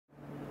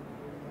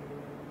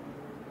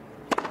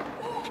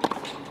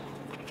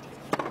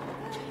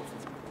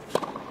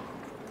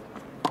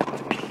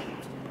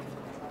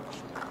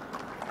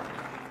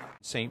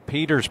St.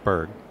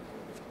 Petersburg.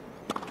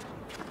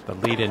 The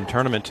lead-in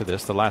tournament to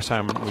this. The last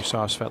time we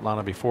saw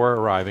Svetlana before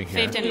arriving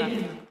here.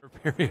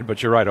 Period.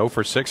 But you're right, 0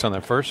 for 6 on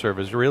that first serve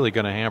is really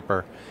going to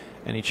hamper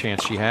any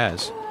chance she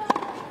has.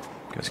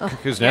 Because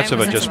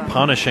Kuznetsova just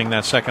punishing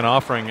that second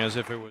offering as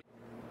if it was.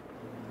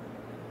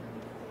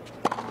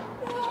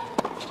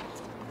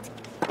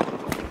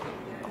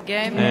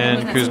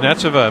 And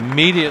Kuznetsova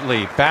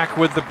immediately back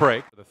with the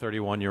break. The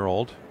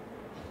 31-year-old.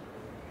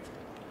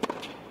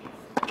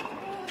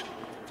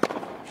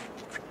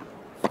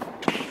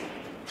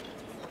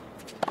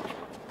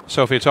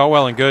 Sophie, it's all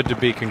well and good to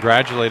be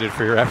congratulated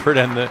for your effort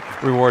and the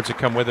rewards that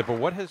come with it, but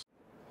what has...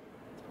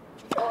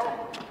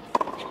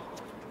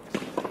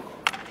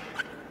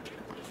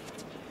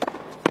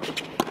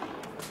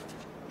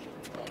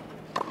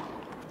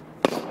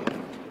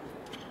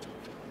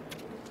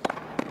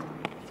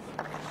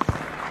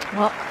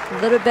 Well, a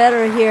little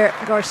better here,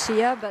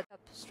 Garcia, but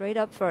straight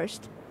up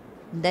first,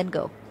 and then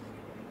go.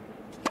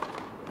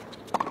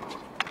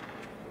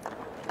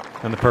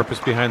 And the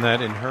purpose behind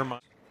that in her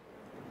mind.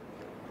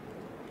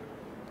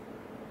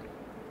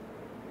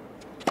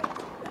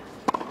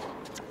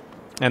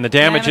 And the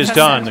damage is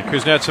done.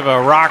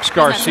 Kuznetsova rocks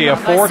Garcia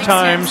 4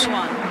 times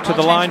to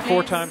the line,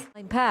 4 times.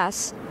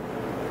 Pass.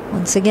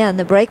 Once again,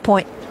 the break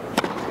point.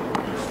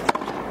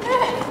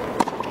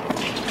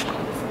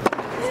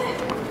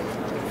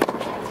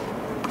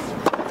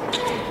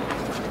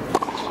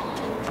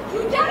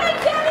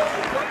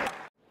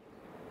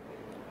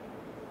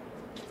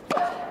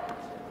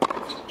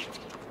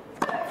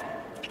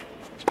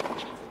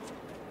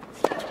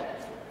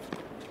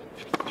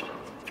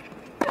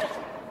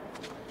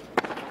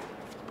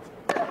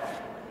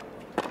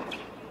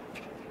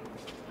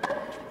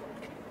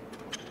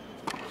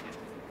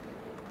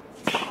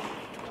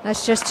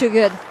 That's just too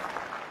good.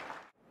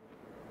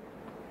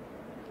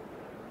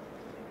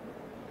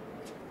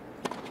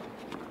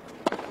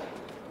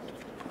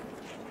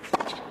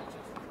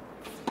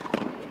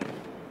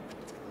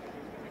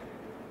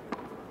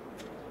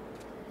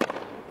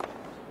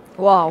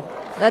 Wow,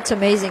 that's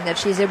amazing that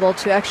she's able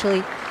to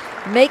actually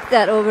make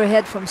that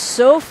overhead from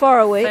so far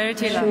away.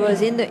 She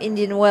was in the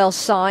Indian Wells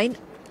sign.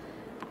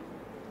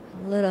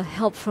 A little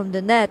help from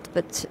the net,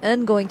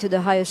 and going to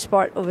the highest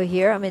part over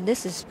here. I mean,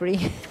 this is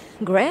pretty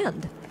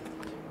grand.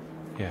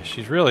 Yeah,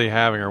 she's really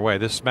having her way.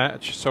 This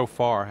match so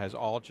far has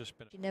all just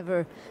been... She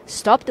never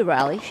stopped the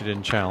rally. She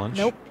didn't challenge.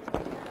 Nope.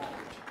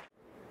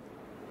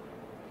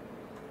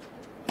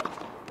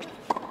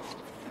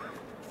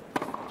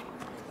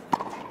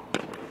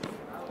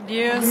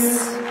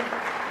 Yes.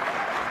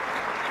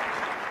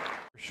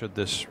 Should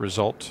this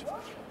result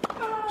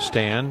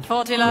stand with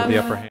 40 the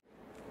upper hand?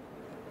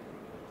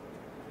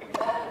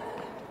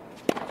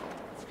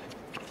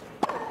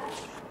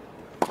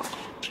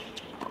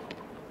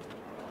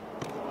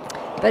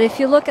 But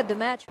if you look at the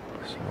match,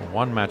 so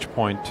 1 match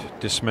point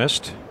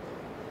dismissed.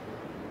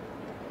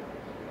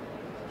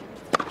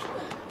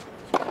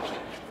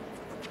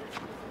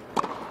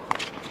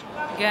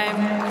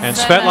 And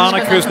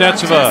Svetlana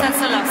Kuznetsova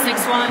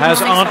has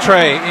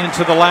entree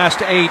into the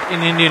last 8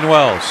 in Indian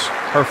Wells.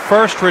 Her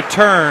first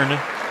return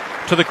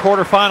to the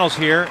quarterfinals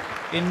here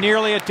in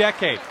nearly a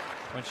decade,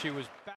 when she was